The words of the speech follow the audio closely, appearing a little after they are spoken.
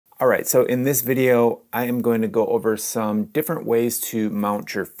Alright, so in this video I am going to go over some different ways to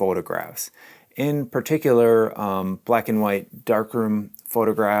mount your photographs. In particular, black and white darkroom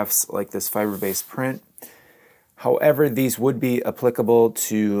photographs like this fiber-based print. However, these would be applicable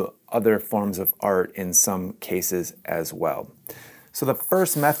to other forms of art in some cases as well. So the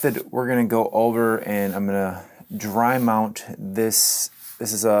first method we're going to go over, and I'm going to dry mount this.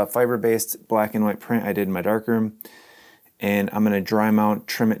 This is a fiber-based black and white print I did in my darkroom. And I'm going to dry mount,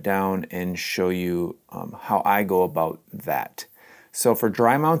 trim it down, and show you how I go about that. So for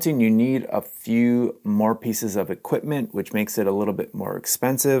dry mounting, you need a few more pieces of equipment, which makes it a little bit more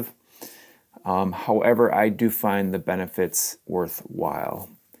expensive. However, I do find the benefits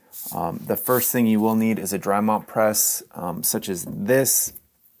worthwhile. The first thing you will need is a dry mount press, such as this.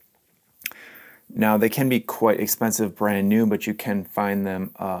 Now, they can be quite expensive brand new, but you can find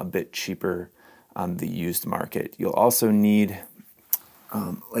them a bit cheaper on the used market. You'll also need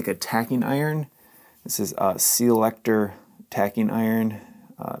like a tacking iron. This is a Selector tacking iron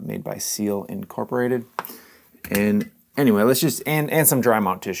made by Seal Incorporated. And anyway, let's just, and some dry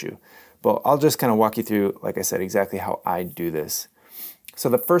mount tissue. But I'll just kind of walk you through, like I said, exactly how I do this. So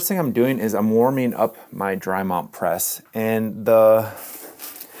the first thing I'm doing is I'm warming up my dry mount press. And the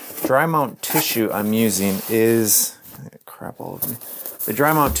dry mount tissue I'm using is, crap all over me. The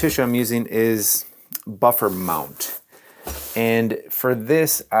dry mount tissue I'm using is buffer mount. And for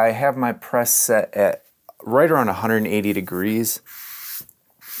this, I have my press set at right around 180 degrees.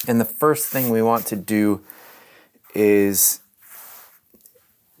 And the first thing we want to do is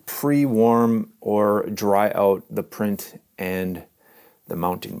pre-warm or dry out the print and the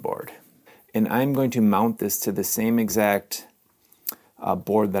mounting board. And I'm going to mount this to the same exact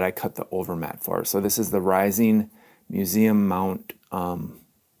board that I cut the overmat for. So this is the Rising Museum Mount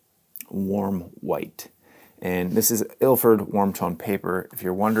Warm White. And this is Ilford warm tone paper, if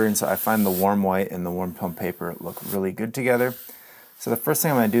you're wondering. So I find the warm white and the warm tone paper look really good together. So the first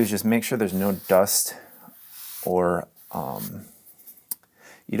thing I'm going to do is just make sure there's no dust or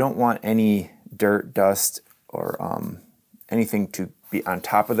you don't want any dirt, dust, or anything to be on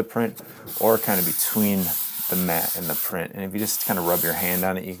top of the print or kind of between the mat and the print. And if you just kind of rub your hand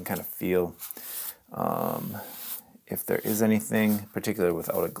on it, you can kind of feel if there is anything, particularly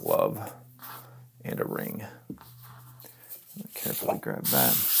without a glove and a ring. Carefully grab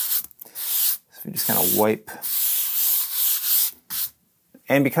that. So you just kind of wipe.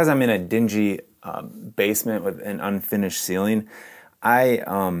 And because I'm in a dingy basement with an unfinished ceiling, I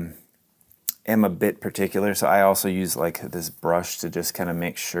am a bit particular, so I also use like this brush to just kind of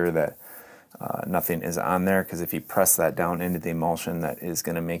make sure that nothing is on there, because if you press that down into the emulsion, that is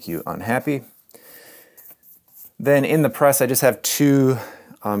going to make you unhappy. Then in the press, I just have two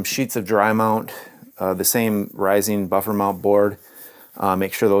sheets of dry mount, the same Rising buffer mount board.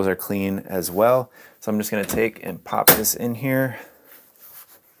 Make sure those are clean as well. So I'm just going to take and pop this in here.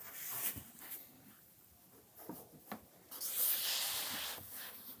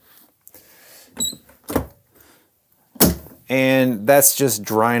 And that's just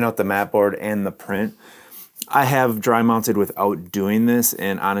drying out the mat board and the print. I have dry mounted without doing this,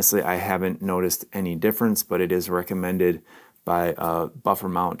 and honestly I haven't noticed any difference, but it is recommended by Buffer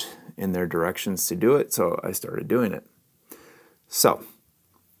Mount in their directions to do it, so I started doing it. So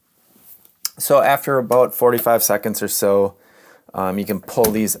after about 45 seconds or so, you can pull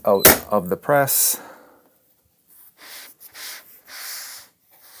these out of the press.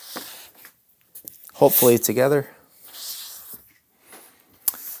 Hopefully together.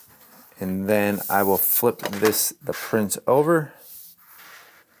 And then I will flip the print over.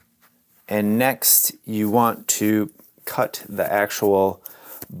 And next you want to cut the actual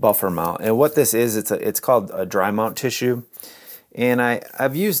buffer mount. And what this is, it's called a dry mount tissue. And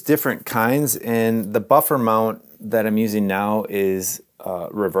I've used different kinds, and the buffer mount that I'm using now is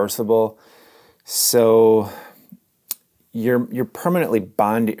reversible. So you're permanently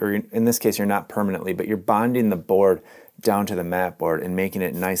bonding, or in this case you're not permanently, but you're bonding the board down to the mat board and making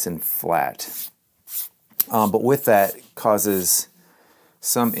it nice and flat. But with that causes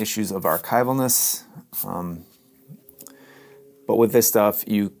some issues of archivalness. But with this stuff,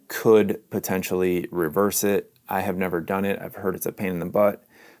 you could potentially reverse it. I have never done it. I've heard it's a pain in the butt,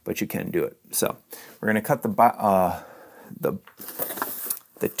 but you can do it. So we're going to cut the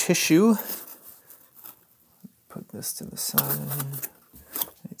tissue. Put this to the side.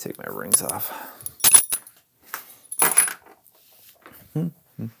 Let me take my rings off.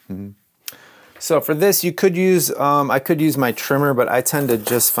 So for this, you could use, I could use my trimmer, but I tend to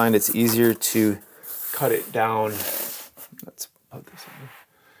just find it's easier to cut it down. Let's put this in.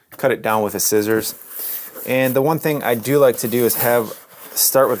 Cut it down with the scissors. And the one thing I do like to do is have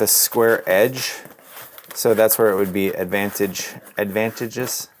start with a square edge. So that's where it would be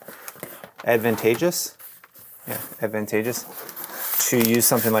advantageous to use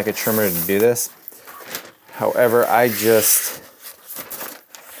something like a trimmer to do this. However, I just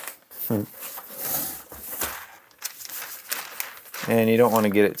and you don't want to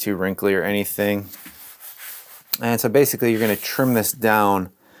get it too wrinkly or anything. And so basically you're going to trim this down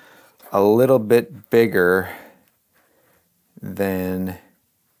a little bit bigger than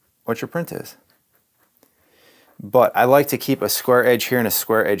what your print is. But I like to keep a square edge here and a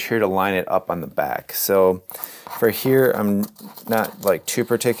square edge here to line it up on the back. So for here, I'm not like too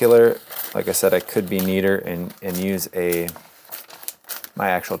particular. Like I said, I could be neater and use my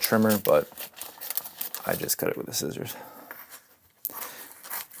actual trimmer, but I just cut it with the scissors.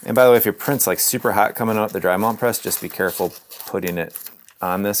 And by the way, if your print's like super hot coming out the dry mount press, just be careful putting it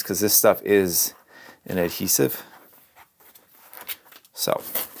on this because this stuff is an adhesive. So,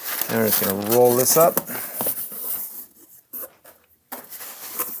 now we're just gonna roll this up.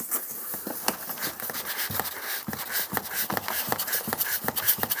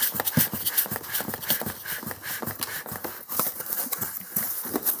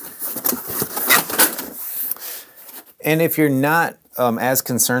 And if you're not as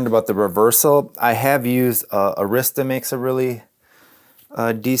concerned about the reversal, I have used Arista makes a really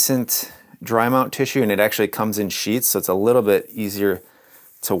decent dry mount tissue, and it actually comes in sheets, so it's a little bit easier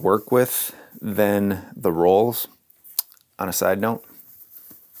to work with than the rolls, on a side note.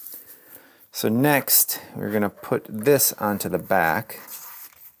 So next, we're gonna put this onto the back.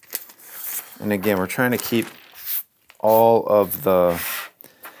 And again, we're trying to keep all of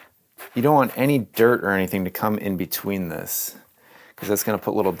you don't want any dirt or anything to come in between this, because that's going to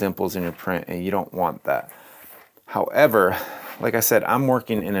put little dimples in your print, and you don't want that. However, like I said, I'm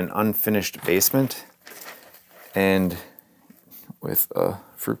working in an unfinished basement and with a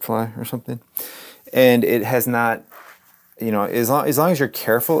fruit fly or something, and it has not, you know, as long as you're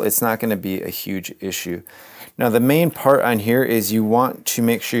careful, it's not going to be a huge issue. Now the main part on here is you want to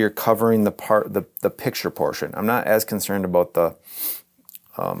make sure you're covering the picture portion. I'm not as concerned about the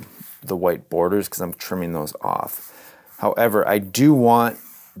white borders because I'm trimming those off. However, I do want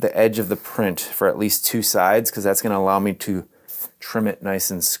the edge of the print for at least two sides because that's going to allow me to trim it nice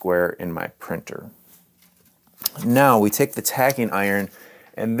and square in my printer. Now we take the tacking iron,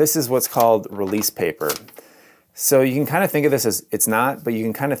 and this is what's called release paper. So you can kind of think of this as, it's not, but you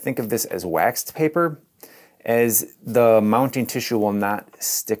can kind of think of this as waxed paper, as the mounting tissue will not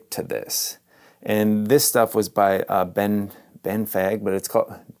stick to this. And this stuff was by Ben Fag, but it's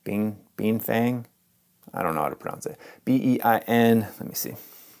called Bean Fang. I don't know how to pronounce it. B-E-I-N, let me see.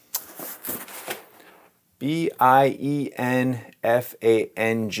 B-I-E-N-F-A-N-G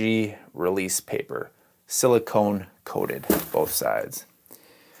release paper. Silicone coated, both sides.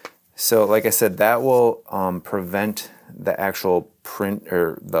 So like I said, that will prevent the actual print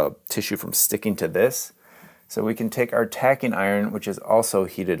or the tissue from sticking to this. So we can take our tacking iron, which is also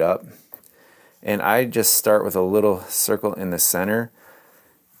heated up, and I just start with a little circle in the center.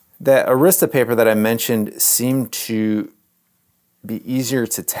 That Arista paper that I mentioned seemed to be easier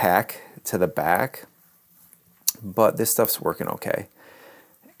to tack to the back, but this stuff's working okay.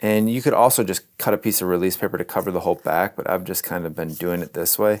 And you could also just cut a piece of release paper to cover the whole back, but I've just kind of been doing it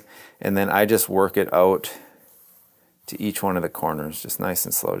this way. And then I just work it out to each one of the corners, just nice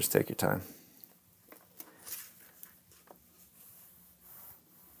and slow, just take your time.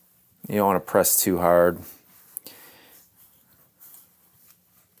 You don't want to press too hard.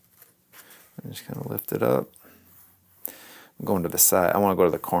 And just kind of lift it up. I'm going to the side. I want to go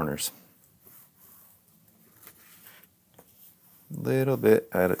to the corners. Little bit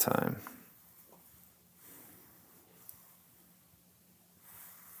at a time.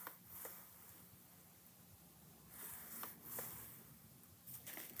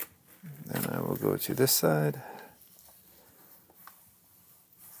 Then I will go to this side.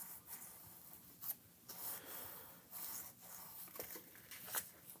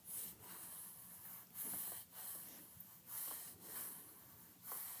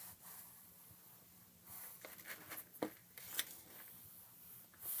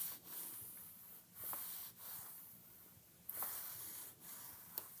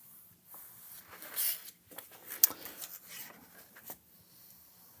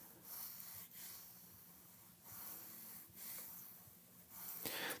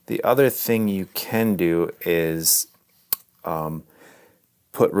 The other thing you can do is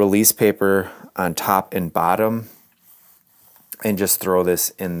put release paper on top and bottom and just throw this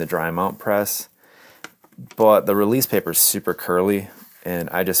in the dry mount press. But the release paper is super curly, and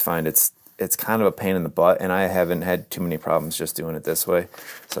I just find it's it's kind of a pain in the butt, and I haven't had too many problems just doing it this way.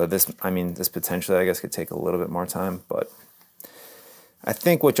 So this, I mean, this potentially, I guess, could take a little bit more time, but I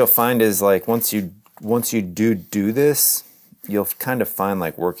think what you'll find is, like, once you do this, you'll kind of find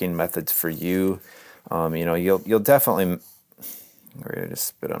like working methods for you. You know, you'll definitely. I'm ready to just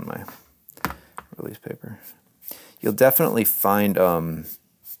spit on my release paper. You'll definitely find.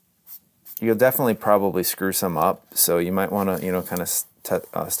 You'll definitely probably screw some up, so you might want to, you know, kind of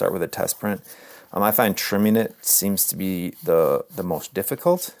start with a test print. I find trimming it seems to be the most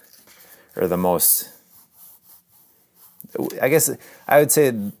difficult, or the most. I guess I would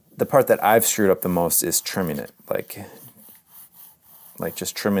say the part that I've screwed up the most is trimming it, like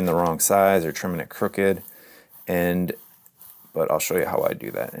just trimming the wrong size or trimming it crooked, but I'll show you how I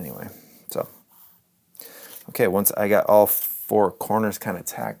do that anyway. So, okay, once I got all 4 corners kind of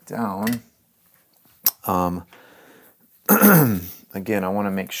tacked down. Again, I want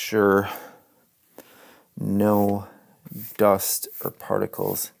to make sure no dust or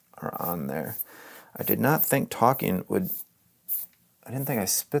particles are on there. I did not think talking would... I didn't think I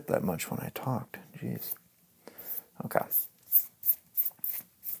spit that much when I talked. Jeez. Okay.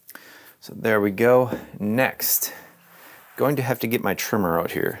 So there we go. Next, going to have to get my trimmer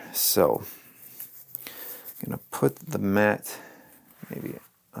out here. So I'm going to put the mat maybe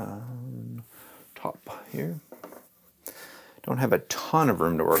on top here. Don't have a ton of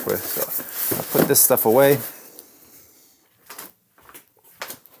room to work with, so I'll put this stuff away.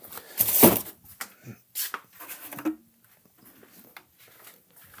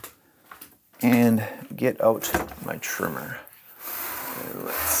 And get out my trimmer. And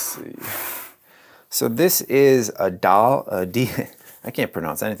let's see. So this is a I can't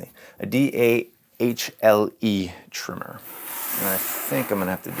pronounce anything. A DAHLE trimmer. And I think I'm gonna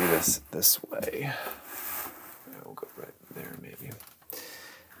have to do this way. We'll go right there maybe.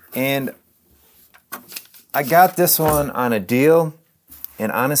 And I got this one on a deal,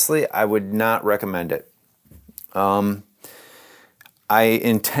 and honestly, I would not recommend it. I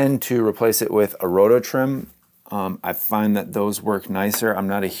intend to replace it with a roto trim. I find that those work nicer. I'm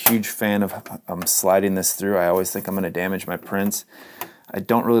not a huge fan of sliding this through. I always think I'm going to damage my prints. I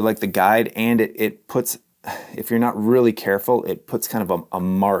don't really like the guide, and it puts, if you're not really careful, it puts kind of a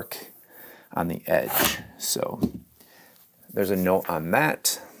mark on the edge. So there's a note on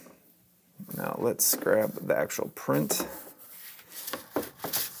that. Now let's grab the actual print.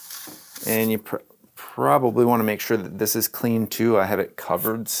 And you probably want to make sure that this is clean too. I have it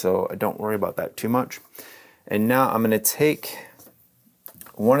covered, so I don't worry about that too much. And now I'm going to take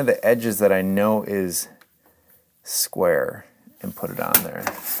one of the edges that I know is square and put it on there.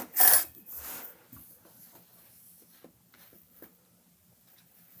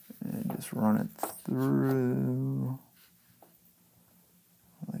 And just run it through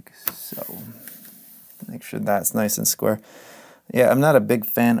like so. Make sure that's nice and square. Yeah, I'm not a big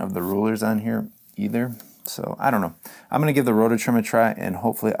fan of the rulers on here either, so I don't know. I'm going to give the roto trim a try, and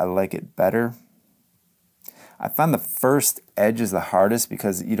hopefully I like it better. I found the first edge is the hardest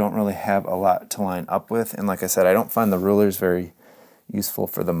because you don't really have a lot to line up with, and like I said, I don't find the rulers very useful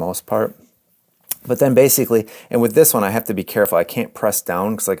for the most part. But then basically, and with this one I have to be careful. I can't press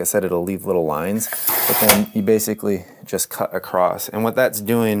down because like I said, it'll leave little lines, but then you basically just cut across, and what that's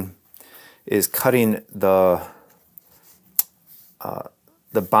doing is cutting the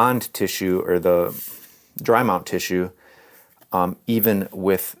bond tissue, or the dry mount tissue, even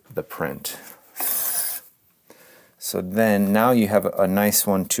with the print. So then now you have a nice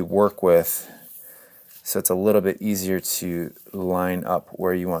one to work with, so it's a little bit easier to line up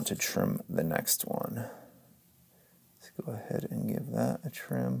where you want to trim the next one. Let's go ahead and give that a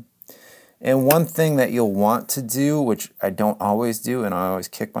trim. And one thing that you'll want to do, which I don't always do and I always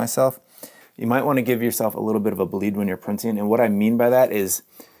kick myself, you might want to give yourself a little bit of a bleed when you're printing. And what I mean by that is,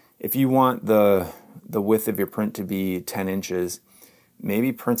 if you want the width of your print to be 10 inches,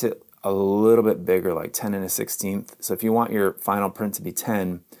 maybe print it a little bit bigger, like 10 1/16. So if you want your final print to be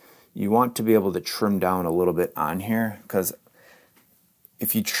 10, you want to be able to trim down a little bit on here, because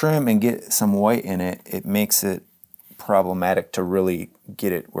if you trim and get some white in it, it makes it problematic to really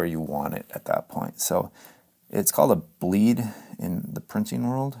get it where you want it at that point. So it's called a bleed in the printing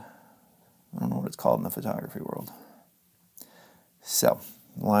world. I don't know what it's called in the photography world. So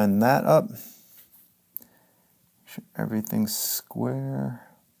line that up. Make sure everything's square.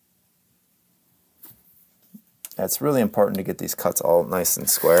 Yeah, it's really important to get these cuts all nice and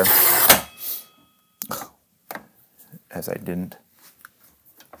square, as I didn't.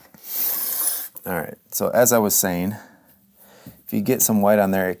 All right, so as I was saying, if you get some white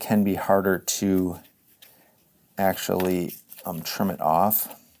on there, it can be harder to actually trim it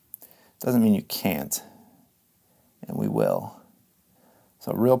off. Doesn't mean you can't, and we will.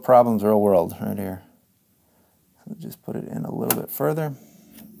 So real problems, real world, right here. So just put it in a little bit further.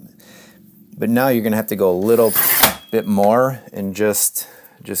 But now you're going to have to go a little bit more and just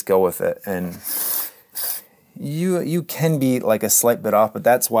go with it. And you can be like a slight bit off, but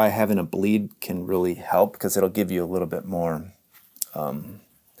that's why having a bleed can really help, because it'll give you a little bit more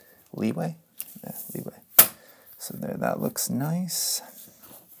leeway. Yeah, leeway. So there, that looks nice.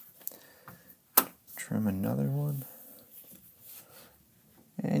 Trim another one.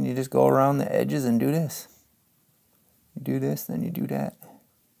 And you just go around the edges and do this. You do this, then you do that.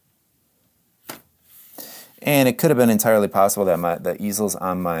 And it could have been entirely possible that the easels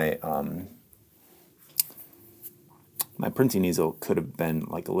on my my printing easel could have been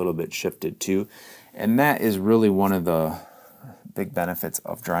like a little bit shifted too. And that is really one of the big benefits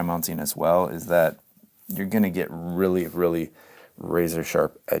of dry mounting as well, is that you're going to get really, really razor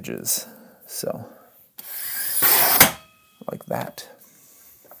sharp edges. So, like that.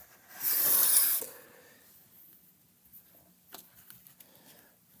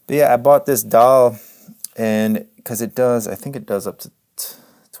 But yeah, I bought this doll, and because it does, I think it does up to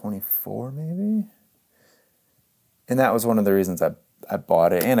 24 maybe. And that was one of the reasons I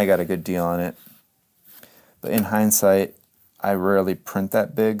bought it, and I got a good deal on it. But in hindsight, I rarely print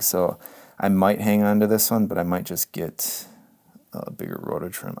that big, so I might hang on to this one, but I might just get a bigger roto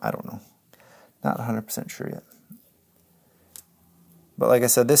trim. I don't know. Not 100% sure yet. But like I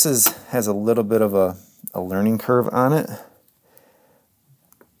said, this has a little bit of a learning curve on it.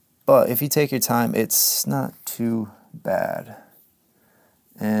 But if you take your time, it's not too bad.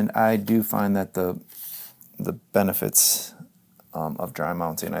 And I do find that the benefits of dry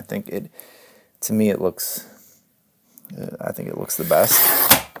mounting, I think to me it looks, I think it looks the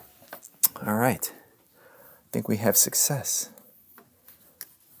best. All right, I think we have success.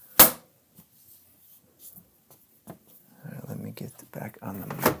 All right, let me get back on the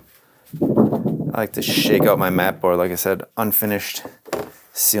mat. I like to shake out my mat board. Like I said, unfinished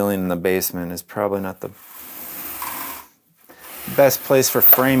ceiling in the basement is probably not the best place for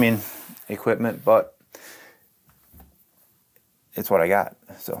framing equipment, but it's what I got.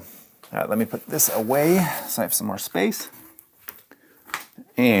 So, all right, let me put this away so I have some more space.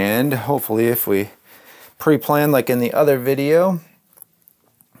 And hopefully, if we pre-plan like in the other video,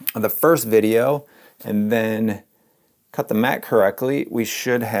 the first video, and then cut the mat correctly, we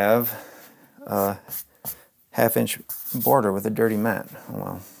should have a half-inch border with a dirty mat. Oh,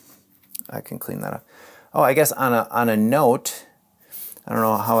 well, I can clean that up. Oh, I guess on a note, I don't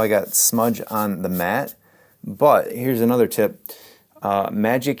know how I got smudge on the mat, but here's another tip.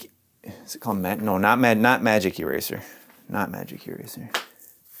 Magic, is it called Magic? No, not Magic Eraser. Not Magic Eraser.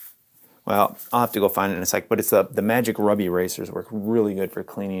 Well, I'll have to go find it in a sec, but it's the Magic Rub Erasers work really good for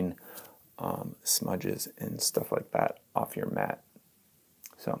cleaning smudges and stuff like that off your mat.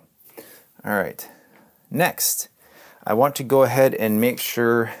 So, all right. Next, I want to go ahead and make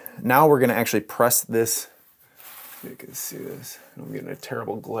sure, now we're going to actually press this. You can see this. I'm getting a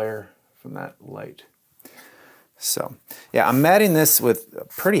terrible glare from that light. So, yeah, I'm matting this with a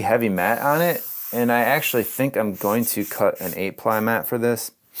pretty heavy mat on it, and I actually think I'm going to cut an 8-ply mat for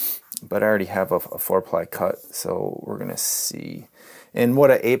this, but I already have a 4-ply cut, so we're going to see. And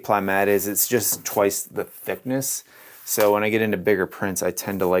what an 8-ply mat is, it's just twice the thickness. So when I get into bigger prints, I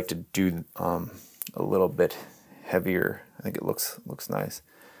tend to like to do a little bit heavier. I think it looks nice.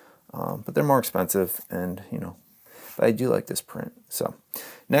 But they're more expensive, and you know, but I do like this print. So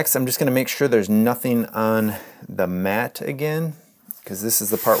next, I'm just going to make sure there's nothing on the mat again, because this is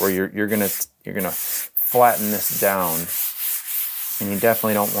the part where you're gonna flatten this down, and you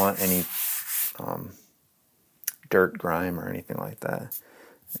definitely don't want any dirt, grime, or anything like that.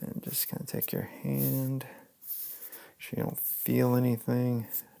 And just kind of take your hand, make sure you don't feel anything.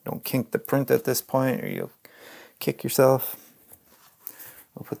 Don't kink the print at this point, or you'll kick yourself.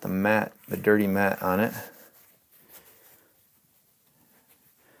 We'll put the dirty mat on it.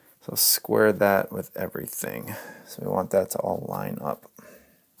 So square that with everything. So we want that to all line up.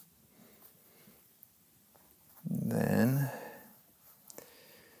 Then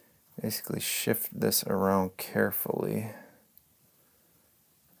basically shift this around carefully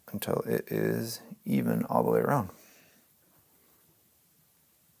until it is even all the way around.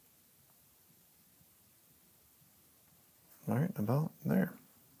 All right, about there.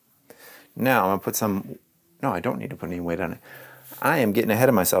 Now I'm gonna put some, no, I don't need to put any weight on it. I am getting ahead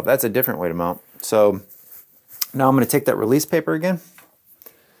of myself. That's a different way to mount. So now I'm gonna take that release paper again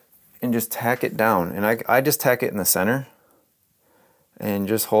and just tack it down. And I just tack it in the center and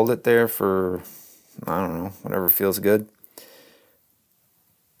just hold it there for, I don't know, whatever feels good.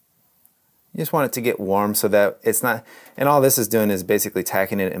 You just want it to get warm so that it's not, and all this is doing is basically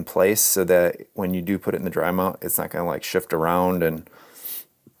tacking it in place so that when you do put it in the dry mount, it's not going to like shift around, and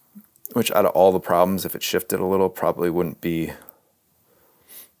which out of all the problems, if it shifted a little, probably wouldn't be,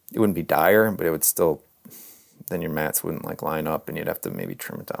 it wouldn't be dire, but it would still, then your mats wouldn't like line up and you'd have to maybe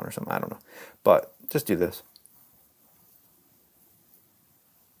trim it down or something. I don't know. But just do this.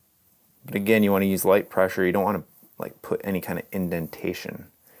 But again, you want to use light pressure. You don't want to like put any kind of indentation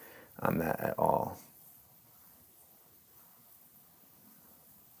on that at all.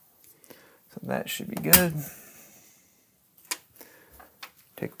 So that should be good.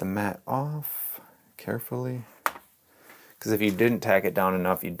 Take the mat off carefully, because if you didn't tack it down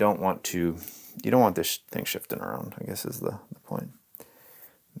enough, you don't want this thing shifting around, I guess is the point.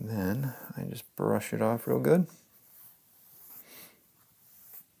 And then I just brush it off real good.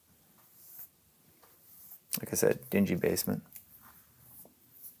 Like I said, dingy basement.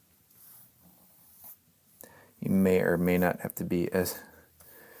 You may or may not have to be as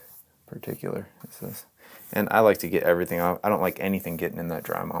particular as this. And I like to get everything off. I don't like anything getting in that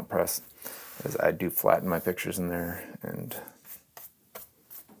dry mount press, as I do flatten my pictures in there, and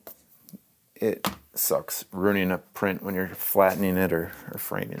it sucks ruining a print when you're flattening it or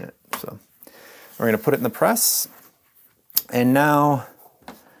framing it. So we're going to put it in the press, and now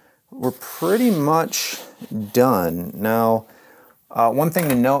we're pretty much done. Now, one thing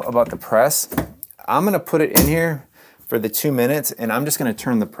to note about the press, I'm going to put it in here for the 2 minutes, and I'm just going to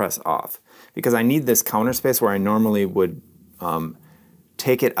turn the press off because I need this counter space where I normally would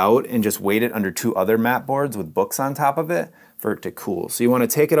take it out and just weight it under 2 other mat boards with books on top of it for it to cool. So you want to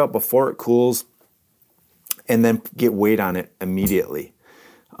take it out before it cools and then get weight on it immediately.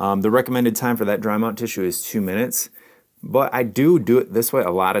 The recommended time for that dry mount tissue is 2 minutes, but I do it this way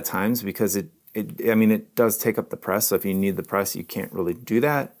a lot of times because I mean, it does take up the press, so if you need the press, you can't really do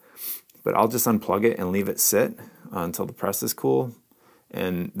that. But I'll just unplug it and leave it sit until the press is cool.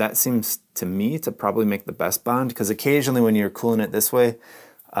 And that seems to me to probably make the best bond, because occasionally when you're cooling it this way,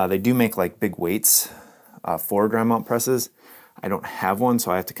 they do make like big weights for dry mount presses. I don't have one, so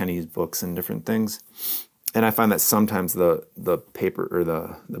I have to kind of use books and different things. And I find that sometimes the paper or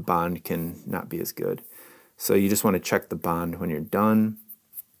the bond can not be as good. So you just want to check the bond when you're done.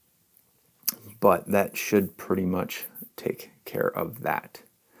 But that should pretty much take care of that.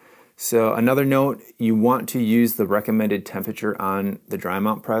 So another note, you want to use the recommended temperature on the dry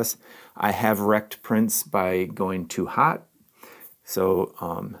mount press. I have wrecked prints by going too hot,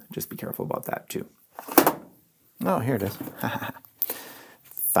 so just be careful about that too. Oh, here it is.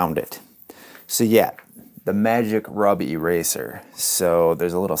 Found it. So yeah, the magic rub eraser. So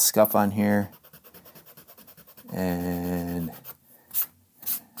there's a little scuff on here, and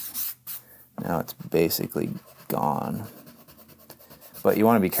now it's basically gone. But you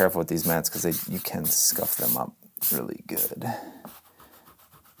want to be careful with these mats because you can scuff them up really good.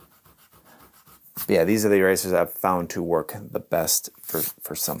 But yeah, these are the erasers I've found to work the best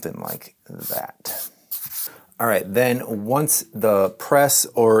for something like that. All right, then once the press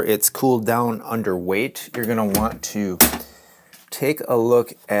or it's cooled down under weight, you're going to want to take a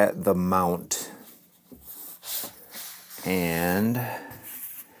look at the mount. And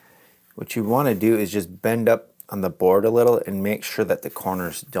what you want to do is just bend up on the board a little and make sure that the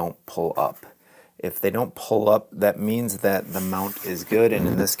corners don't pull up. If they don't pull up, that means that the mount is good, and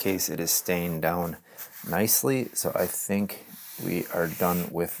in this case it is staying down nicely. So I think we are done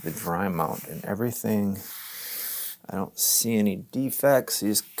with the dry mount and everything. I don't see any defects. You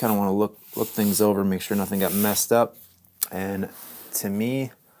just kind of want to look things over, make sure nothing got messed up. And to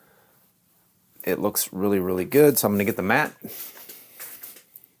me, it looks really, really good. So I'm going to get the mat.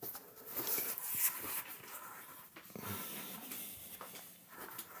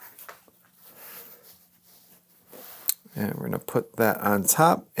 And we're going to put that on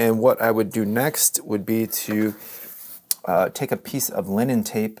top. And what I would do next would be to take a piece of linen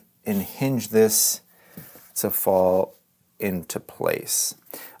tape and hinge this to fall into place.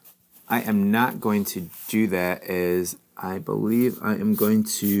 I am not going to do that, as I believe I am going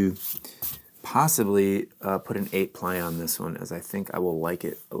to possibly put an 8-ply on this one, as I think I will like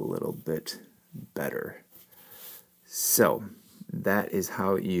it a little bit better. So that is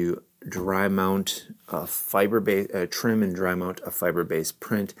how you dry mount a trim and dry mount a fiber-based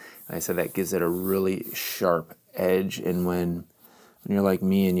print. Like I said, that gives it a really sharp edge, and when you're like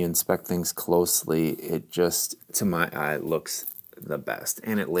me and you inspect things closely, it just, to my eye, looks the best.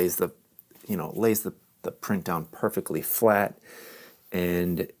 And it lays the print down perfectly flat.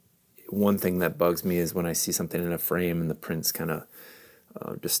 And one thing that bugs me is when I see something in a frame and the print's kind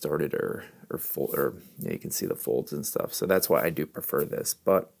of distorted or you can see the folds and stuff. So that's why I do prefer this.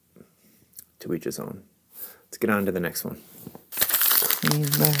 But to each his own. Let's get on to the next one. Clean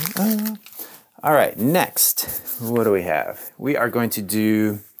that up. All right, next, what do we have? We are going to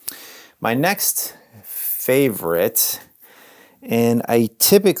do my next favorite, and I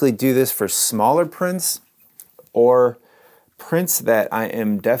typically do this for smaller prints or prints that I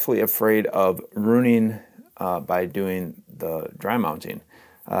am definitely afraid of ruining by doing the dry mounting.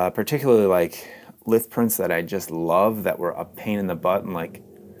 Particularly like lift prints that I just love that were a pain in the butt and like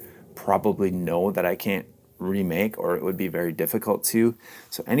probably know that I can't remake or it would be very difficult to.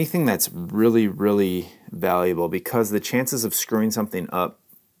 So anything that's really, really valuable, because the chances of screwing something up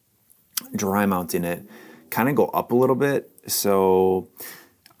dry mounting it kind of go up a little bit. So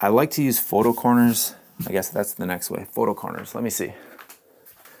I like to use photo corners. I guess that's the next way. Photo corners. Let me see.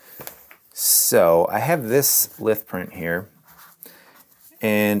 So I have this lift print here.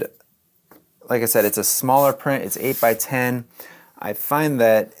 And like I said, it's a smaller print. It's 8 by 10. I find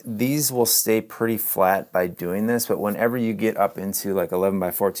that these will stay pretty flat by doing this, but whenever you get up into like 11 by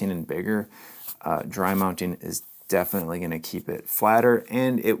 14 and bigger, dry mounting is definitely going to keep it flatter,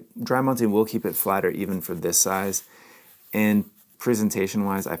 and dry mounting will keep it flatter even for this size. And presentation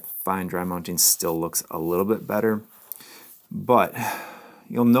wise, I find dry mounting still looks a little bit better, but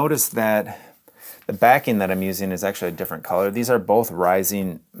you'll notice that the backing that I'm using is actually a different color. These are both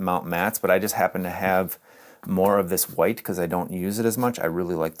rising mount mats, but I just happen to have more of this white because I don't use it as much. I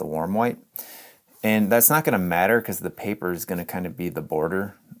really like the warm white. And that's not going to matter because the paper is going to kind of be the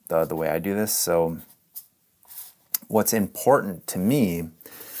border, the way I do this. So what's important to me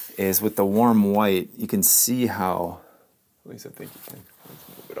is with the warm white, you can see how, at least I think you can, let's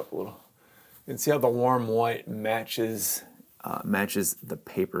move it up a little. You can see how the warm white matches the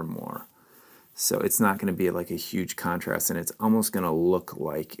paper more. So it's not going to be like a huge contrast, and it's almost going to look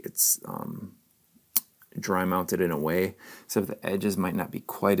like it's dry mounted in a way, so the edges might not be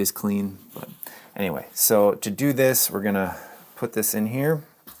quite as clean. But anyway, so to do this, we're gonna put this in here,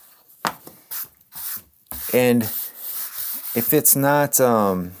 and if it's not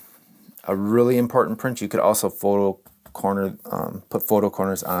a really important print, you could also put photo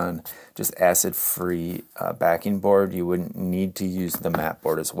corners on just acid-free backing board. You wouldn't need to use the matte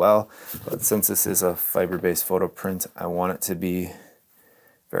board as well, but since this is a fiber-based photo print, I want it to be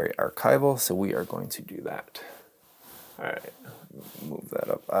very archival, so we are going to do that. All right, move that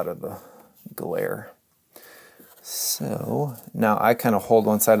up out of the glare. So now I kind of hold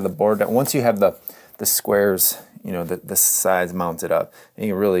one side of the board. Once you have the squares, you know, the sides mounted up, and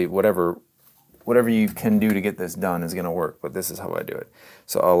you really, whatever you can do to get this done is gonna work, but this is how I do it.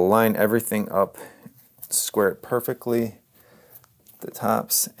 So I'll line everything up, square it perfectly, the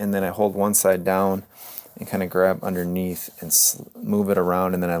tops, and then I hold one side down and kind of grab underneath and move it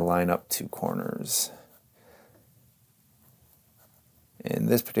around, and then I line up two corners. In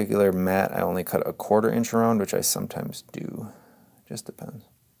this particular mat, I only cut a 1/4 inch around, which I sometimes do. Just depends.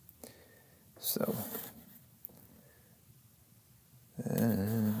 So,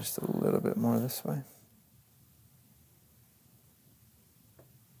 and just a little bit more this way.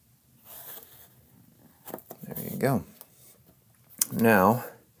 There you go. Now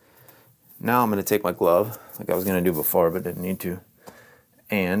I'm going to take my glove, like I was going to do before, but didn't need to,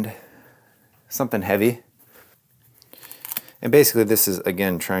 and something heavy. And basically this is,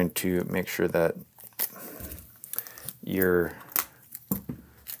 again, trying to make sure that your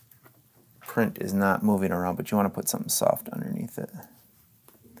print is not moving around, but you want to put something soft underneath it.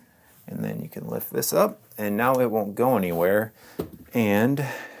 And then you can lift this up, and now it won't go anywhere. And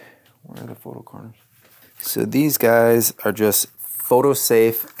where are the photo corners? So these guys are just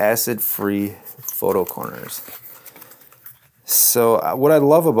photo-safe, acid-free photo corners. So what I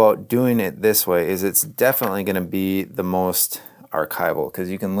love about doing it this way is it's definitely going to be the most archival, because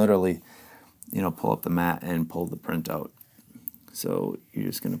you can literally, you know, pull up the mat and pull the print out. So you're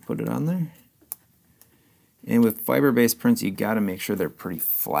just going to put it on there. And with fiber-based prints, you got to make sure they're pretty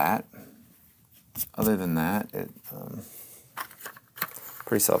flat. Other than that,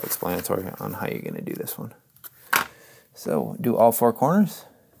 pretty self-explanatory on how you're going to do this one. So do all 4 corners.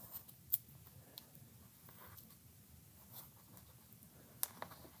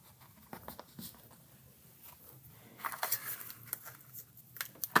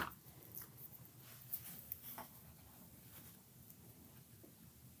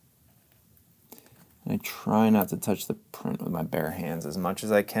 I try not to touch the print with my bare hands as much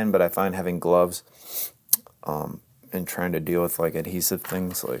as I can, but I find having gloves and trying to deal with like adhesive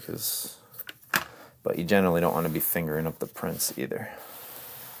things but you generally don't want to be fingering up the prints either.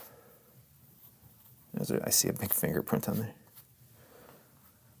 I see a big fingerprint on there.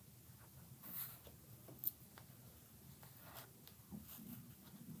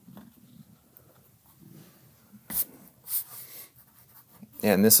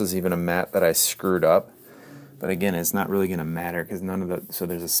 Yeah, and this was even a mat that I screwed up. But again, it's not really going to matter because none of the, so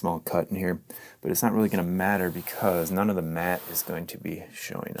there's a small cut in here, but it's not really going to matter because none of the mat is going to be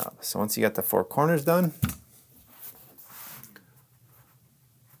showing up. So once you got the 4 corners done,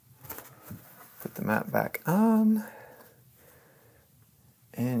 put the mat back on,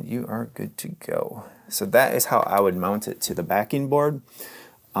 and you are good to go. So that is how I would mount it to the backing board.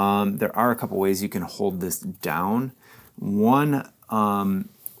 There are a couple ways you can hold this down. One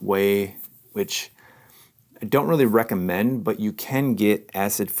way, which I don't really recommend, but you can get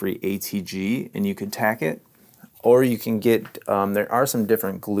acid-free ATG and you could tack it, or you can get, there are some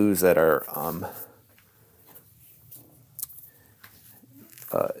different glues that are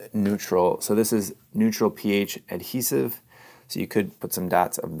neutral. So this is neutral pH adhesive, so you could put some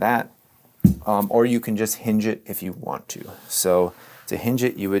dots of that, or you can just hinge it if you want to. So to hinge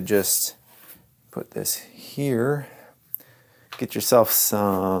it, you would just put this here, get yourself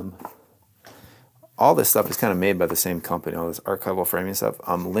some, all this stuff is kind of made by the same company, all this archival framing stuff,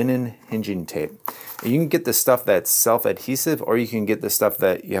 linen hinging tape. And you can get the stuff that's self-adhesive, or you can get the stuff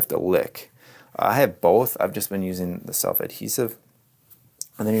that you have to lick. I have both. I've just been using the self-adhesive.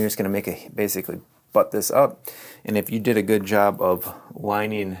 And then you're just going to basically butt this up. And if you did a good job of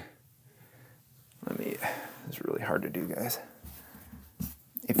lining, it's really hard to do, guys.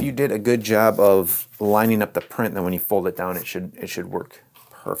 If you did a good job of lining up the print, then when you fold it down, it should work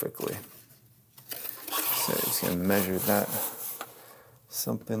perfectly. So just going to measure that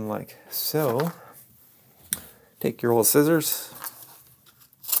something like so. Take your little scissors,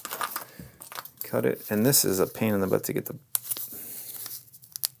 cut it, and this is a pain in the butt to get the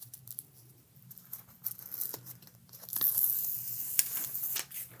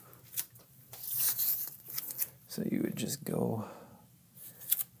so you would just go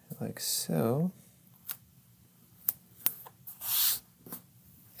like so.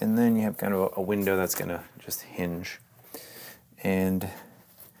 And then you have kind of a window that's going to just hinge. And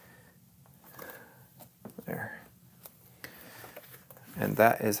there. And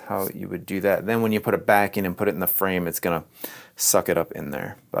that is how you would do that. Then when you put it back in and put it in the frame, it's going to suck it up in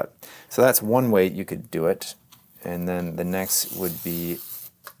there. But so that's one way you could do it. And then the next would be,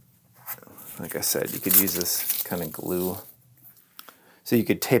 like I said, you could use this kind of glue. So you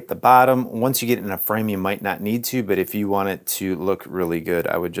could tape the bottom. Once you get it in a frame, you might not need to, but if you want it to look really good,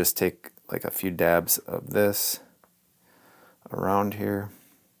 I would just take like a few dabs of this around here.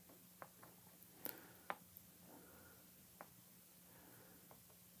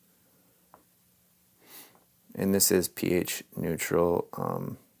 And this is pH neutral.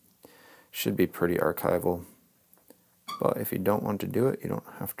 Should be pretty archival. But if you don't want to do it, you don't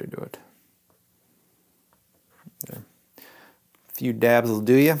have to do it. There. A few dabs will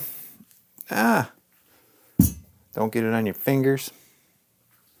do you. Don't get it on your fingers.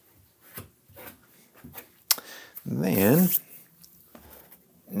 Then,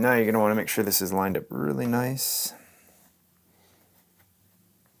 now you're going to want to make sure this is lined up really nice.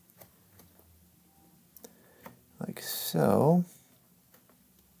 Like so.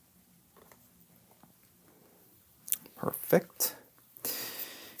 Perfect.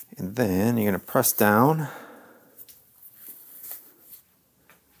 And then you're going to press down.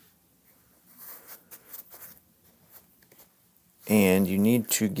 And you need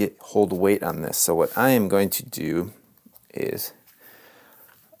to hold weight on this. So what I am going to do is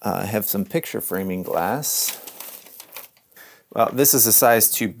have some picture framing glass. Well, this is a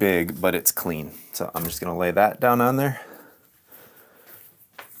size too big, but it's clean. So I'm just going to lay that down on there.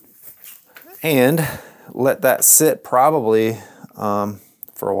 And let that sit probably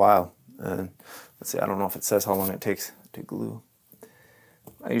for a while. And let's see, I don't know if it says how long it takes to glue.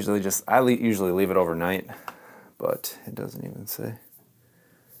 I usually leave it overnight. But it doesn't even say. It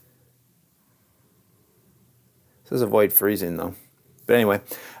says avoid freezing though. But anyway,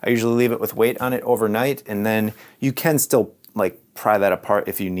 I usually leave it with weight on it overnight, and then you can still like pry that apart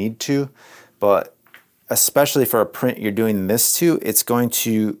if you need to, but especially for a print you're doing this to, it's going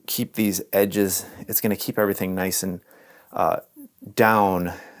to keep these edges, it's going to keep everything nice and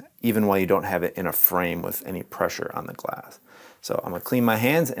down even while you don't have it in a frame with any pressure on the glass. So I'm going to clean my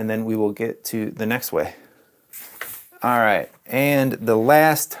hands and then we will get to the next way. All right, and the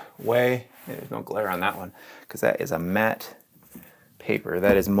last way, there's no glare on that one, because that is a matte paper.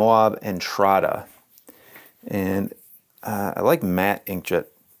 That is Moab and Trada. And I like matte inkjet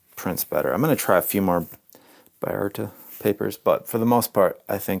prints better. I'm going to try a few more Bayarta papers, but for the most part,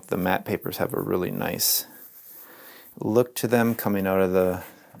 I think the matte papers have a really nice look to them coming out of the,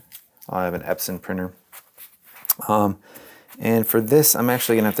 I have an Epson printer. And for this, I'm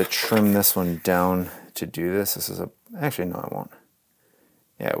actually going to have to trim this one down to do this. This is a, actually no I won't.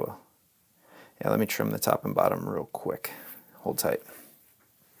 Yeah, I will. Yeah, let me trim the top and bottom real quick. Hold tight.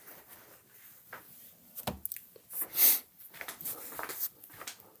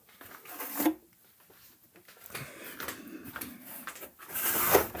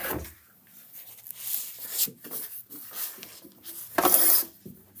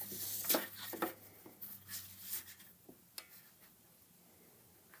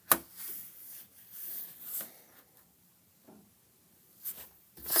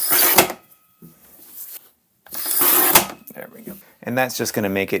 There we go. And that's just going to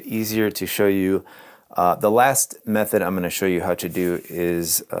make it easier to show you. The last method I'm going to show you how to do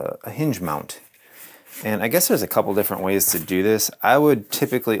is a hinge mount. And I guess there's a couple different ways to do this. I would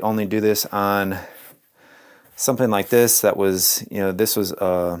typically only do this on something like this. That was, you know, this was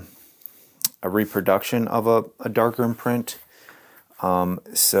a reproduction of a darkroom print.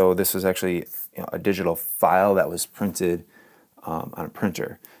 So this was actually, you know, a digital file that was printed on a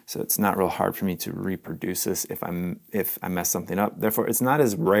printer. So it's not real hard for me to reproduce this if I mess something up. Therefore, it's not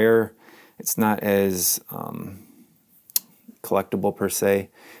as rare, it's not as collectible per se,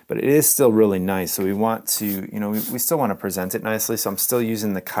 but it is still really nice. So we want to, you know, we still want to present it nicely. So I'm still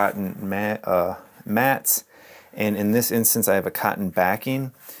using the cotton mats, and in this instance, I have a cotton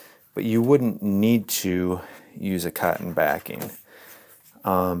backing, but you wouldn't need to use a cotton backing.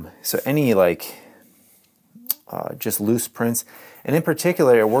 So any like just loose prints, and in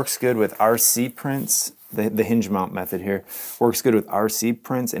particular it works good with RC prints. The hinge mount method here works good with RC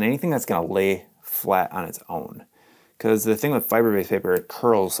prints and anything that's going to lay flat on its own, because the thing with fiber-based paper, it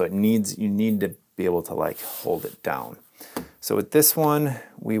curls, so you need to be able to like hold it down. So with this one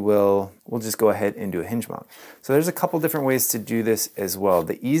we'll just go ahead and do a hinge mount. So there's a couple different ways to do this as well.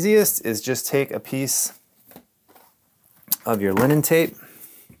 The easiest is just take a piece of your linen tape,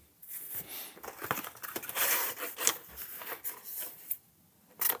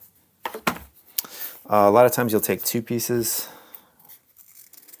 a lot of times you'll take two pieces.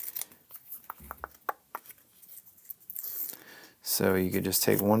 So you could just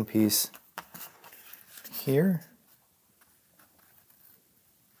take one piece here.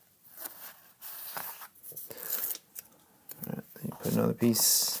 All right, you put another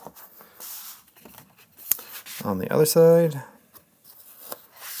piece on the other side.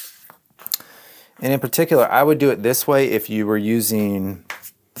 And in particular, I would do it this way if you were using,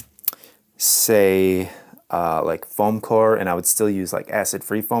 say, like foam core, and I would still use like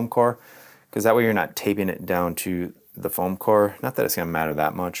acid-free foam core, because that way you're not taping it down to the foam core. Not that it's going to matter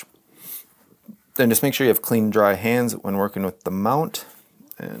that much. Then just make sure you have clean, dry hands when working with the mount,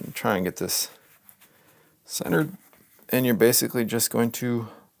 and try and get this centered. And you're basically just going to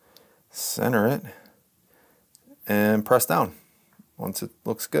center it and press down once it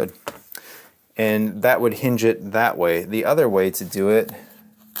looks good. And that would hinge it that way. The other way to do it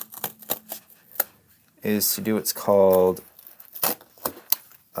is to do what's called,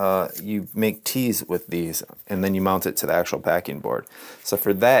 you make tees with these and then you mount it to the actual backing board. So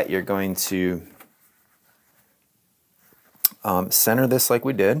for that, you're going to center this like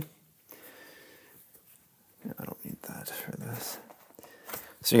we did. I don't need that for this.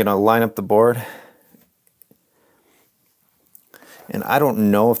 So you're going to line up the board. And I don't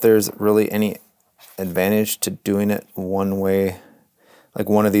know if there's really any advantage to doing it one way, like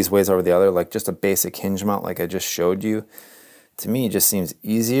one of these ways over the other, like just a basic hinge mount like I just showed you. To me, it just seems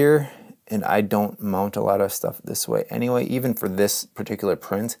easier, and I don't mount a lot of stuff this way anyway. Even for this particular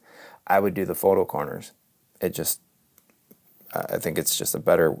print, I would do the photo corners. It just, I think it's just a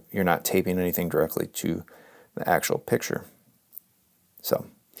better, you're not taping anything directly to the actual picture. So,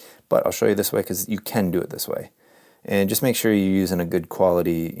 but I'll show you this way because you can do it this way. And just make sure you're using a good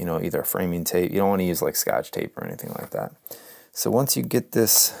quality, you know, either a framing tape. You don't want to use like Scotch tape or anything like that. So once you get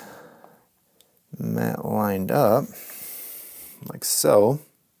this mat lined up, like so,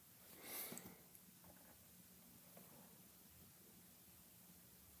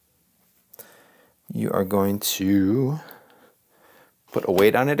 you are going to put a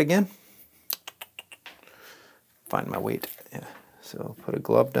weight on it again. Find my weight. Yeah. So put a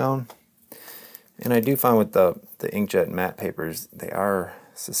glove down. And I do find with the inkjet matte papers, they are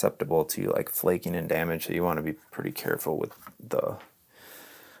susceptible to like flaking and damage, so you want to be pretty careful with the,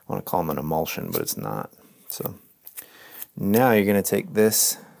 I want to call them an emulsion, but it's not. So now you're going to take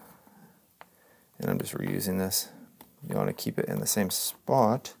this, and I'm just reusing this. You want to keep it in the same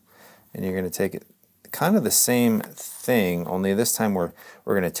spot, and you're going to take it kind of the same thing, only this time we're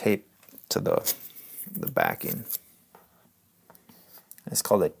going to tape to the backing. It's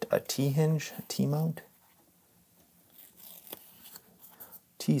called a T-hinge, a T-mount.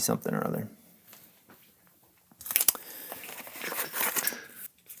 T something or other.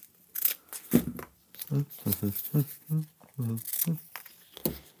 All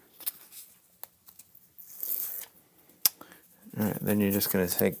right, then you're just going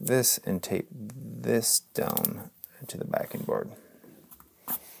to take this and tape this down into the backing board.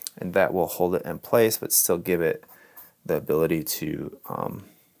 And that will hold it in place, but still give it the ability to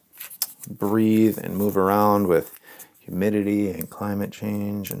breathe and move around with humidity and climate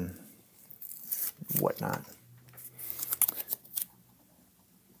change and whatnot.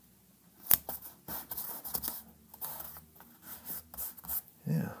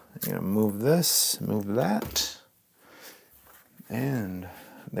 Yeah, I'm gonna move this, move that, and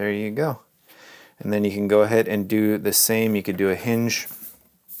there you go. And then you can go ahead and do the same. You could do a hinge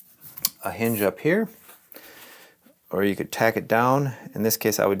up here, or you could tack it down. In this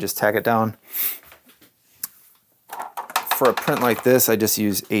case, I would just tack it down. For a print like this, I just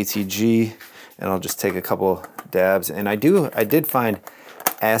use ATG, and I'll just take a couple dabs. And I did find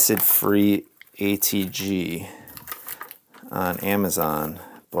acid-free ATG on Amazon,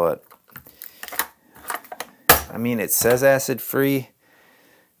 but I mean, it says acid-free,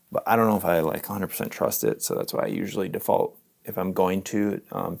 but I don't know if I like 100% trust it, so that's why I usually default, if I'm going to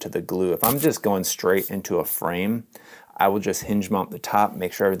the glue. If I'm just going straight into a frame, I will just hinge mount the top,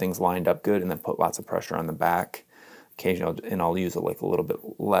 make sure everything's lined up good, and then put lots of pressure on the back. Occasionally, and I'll use like a little bit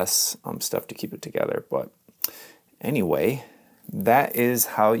less stuff to keep it together. But anyway, that is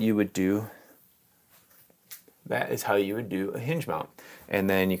how you would do. That is how you would do a hinge mount. And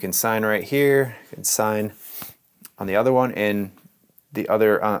then you can sign right here. You can sign on the other one, and the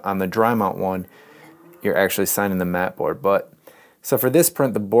other on the dry mount one, you're actually signing the mat board. But so for this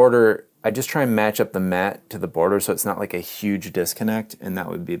print, the border, I just try and match up the mat to the border so it's not like a huge disconnect, and that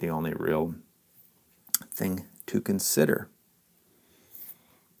would be the only real thing to consider.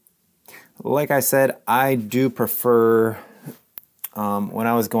 Like I said, I do prefer, when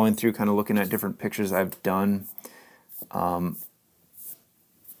I was going through kind of looking at different pictures I've done,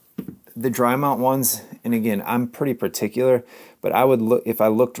 the dry mount ones, and again, I'm pretty particular, but I would look, if I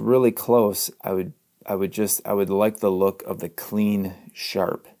looked really close, I would like the look of the clean,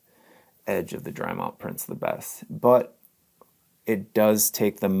 sharp edge of the dry mount prints the best. But it does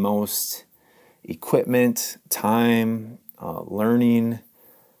take the most equipment, time, learning,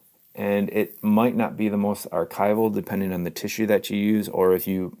 and it might not be the most archival depending on the tissue that you use, or if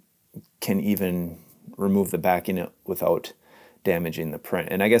you can even remove the backing without damaging the print.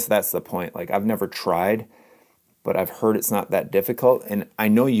 And I guess that's the point. Like, I've never tried, but I've heard it's not that difficult, and I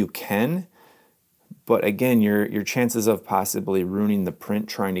know you can, but again, your chances of possibly ruining the print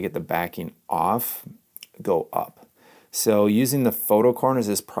trying to get the backing off go up. So using the photo corners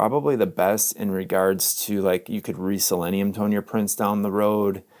is probably the best in regards to, like, you could re-selenium tone your prints down the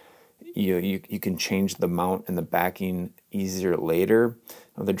road. You can change the mount and the backing easier later.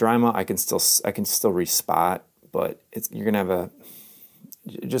 With the dry mount, I can still respot, but you're gonna have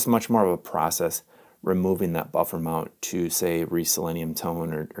just much more of a process removing that buffer mount to, say, re-selenium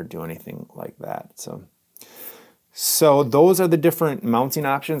tone or do anything like that. So those are the different mounting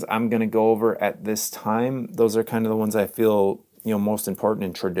options I'm going to go over at this time. Those are kind of the ones I feel most important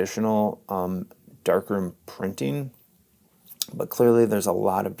in traditional darkroom printing. But clearly there's a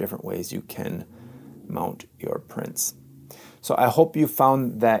lot of different ways you can mount your prints. So I hope you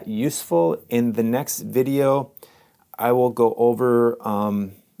found that useful. In the next video, I will go over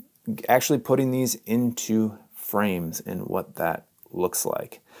actually putting these into frames and what that looks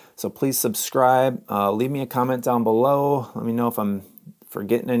like. So please subscribe, leave me a comment down below, let me know if I'm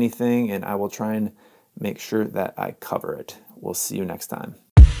forgetting anything, and I will try and make sure that I cover it. We'll see you next time.